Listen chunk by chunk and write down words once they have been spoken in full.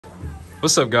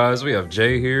What's up, guys? We have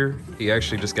Jay here. He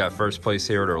actually just got first place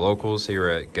here at our locals here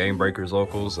at Game Breakers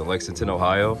Locals in Lexington,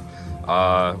 Ohio.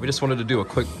 We just wanted to do a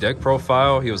quick deck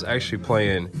profile. He was actually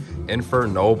playing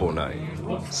Infernoble night.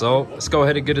 So let's go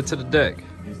ahead and get into the deck.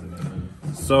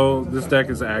 So this deck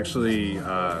is actually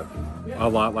a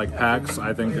lot like PAX.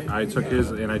 I think I took his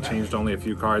and I changed only a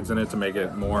few cards in it to make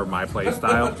it more my play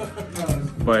style.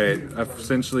 But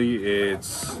essentially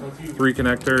it's 3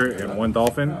 connector and 1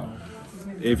 dolphin.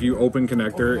 If you open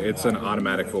connector, it's an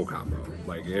automatic full combo.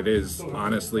 Like, it is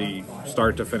honestly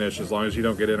start to finish. As long as you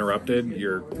don't get interrupted,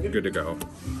 you're good to go.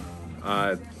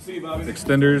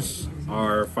 Extenders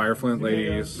are Fireflint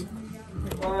Ladies,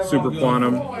 Super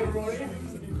Quantum.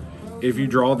 If you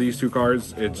draw these 2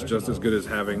 cards, it's just as good as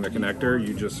having the connector.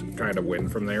 You just kind of win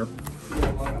from there.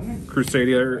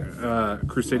 Crusadia,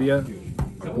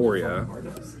 Borea,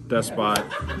 Despot,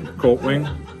 Coltwing.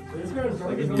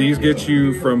 These get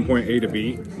you from point A to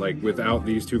B. Like, without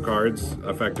these 2 cards,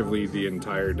 effectively the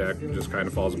entire deck just kind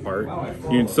of falls apart.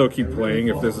 You can still keep playing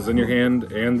if this is in your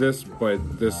hand and this,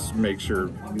 but this makes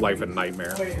your life a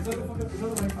nightmare.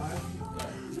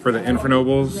 For the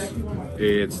Infernobles,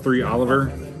 it's 3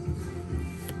 Oliver,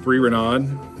 3 Renaud,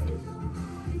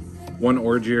 1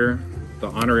 Orgier. The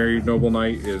honorary Noble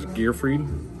Knight is Gearfried.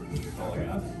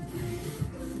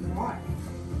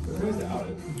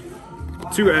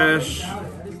 2 Ash,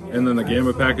 and then the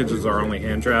Gamma packages are only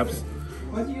hand traps.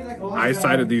 I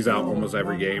sided these out almost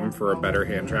every game for a better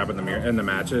hand trap in the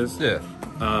matches. Yeah.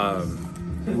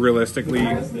 Realistically,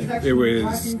 it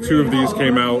was 2 of these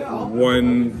came out,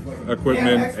 1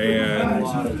 equipment and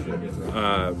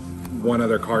 1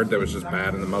 other card that was just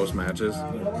bad in the most matches.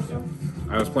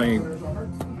 I was playing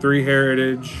 3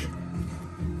 Heritage,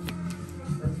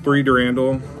 3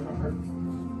 Durandal,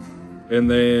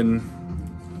 and then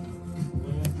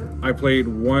I played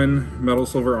 1 Metal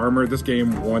Silver Armor. This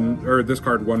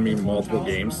card won me multiple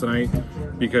games tonight,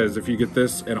 because if you get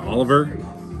this and Oliver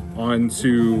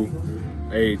onto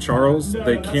a Charles,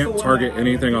 they can't target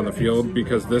anything on the field,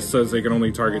 because this says they can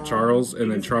only target Charles, and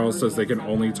then Charles says they can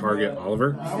only target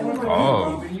Oliver.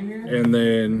 Oh. And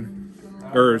then,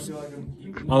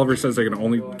 Oliver says they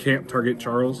can't target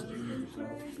Charles.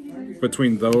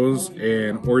 Between those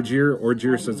and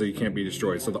Orgier says that you can't be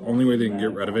destroyed. So the only way they can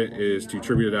get rid of it is to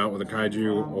tribute it out with a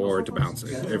Kaiju or to bounce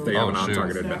it if they have a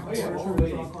non-targeted bounce. Yeah,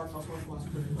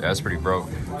 that's pretty broke.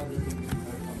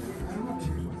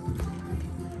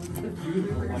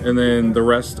 And then the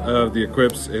rest of the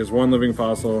equips is 1 Living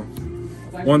Fossil,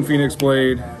 1 Phoenix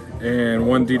Blade, and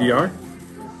 1 DDR.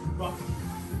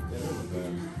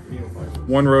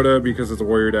 1 Rhoda because it's a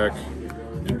warrior deck.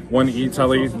 1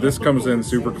 E-Telly. This comes in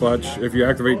super clutch. If you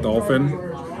activate Dolphin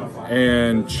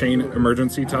and Chain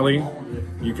Emergency Telly,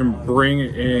 you can bring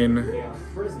in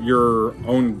your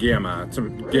own Gamma to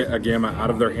get a Gamma out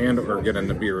of their hand or get a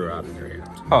Nibiru out of their hand.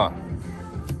 Huh.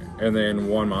 And then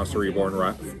 1 Monster Reborn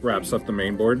wraps up the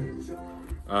main board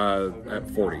at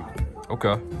 40.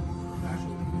 Okay.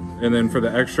 And then for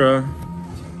the extra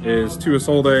is 2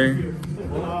 Isolde,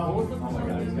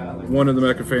 1 of the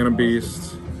Mecha Phantom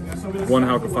Beast, 1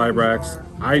 Halka-Fibrax.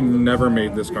 I never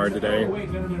made this card today.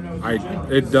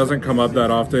 It doesn't come up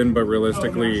that often, but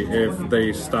realistically, if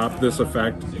they stop this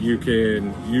effect, you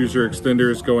can use your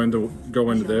extenders, go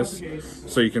into this,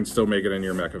 so you can still make it in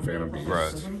your Mecha Phantom Beast.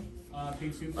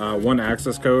 Right. 1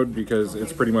 access code, because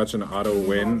it's pretty much an auto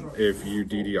win if you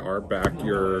DDR back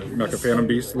your Mecha Phantom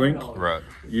Beast link. Right.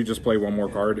 You just play 1 more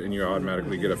card and you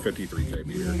automatically get a 53k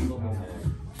beater.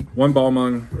 1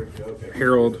 Balmung,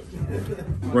 Herald,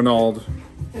 Renaud,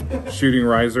 Shooting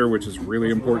Riser, which is really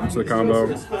important to the combo,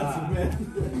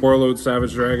 Borload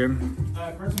Savage Dragon,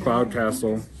 Cloud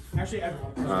Castle,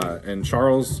 and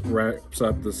Charles wraps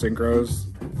up the Synchros.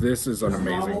 This is an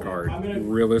amazing card.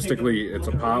 Realistically, it's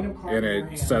a pop, and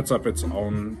it sets up its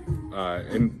own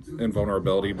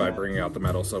invulnerability by bringing out the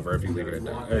Metal Silver if you leave it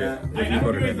if you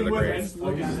put it into the grave.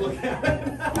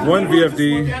 1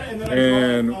 VFD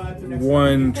and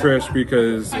 1 Trish,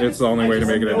 because it's the only way to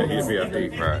make it into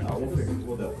VFD. Right.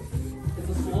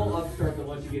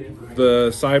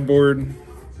 The sideboard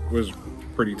was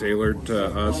pretty tailored to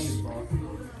us,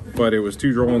 but it was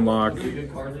 2 Droll Lock,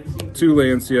 2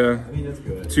 Lancia,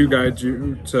 2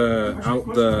 Gaiju to out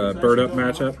the Bird Up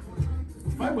matchup,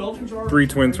 3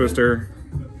 Twin Twister,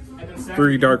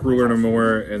 3 Dark Ruler No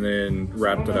More, and then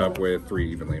wrapped it up with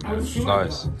 3 Evenly Matched.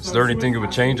 Nice. Is there anything that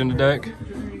would change in the deck?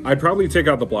 I'd probably take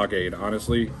out the Blockade,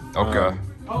 honestly. Okay.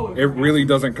 It really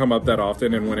doesn't come up that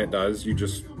often, and when it does, you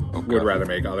just would rather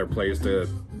make other plays to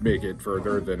make it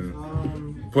further than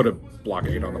put a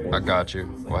blockade on the board. I got you.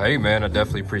 Well, hey, man, I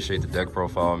definitely appreciate the deck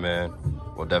profile, man.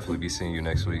 we'll definitely be seeing you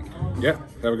next week. Yeah,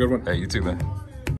 have a good one. Hey, you too, man.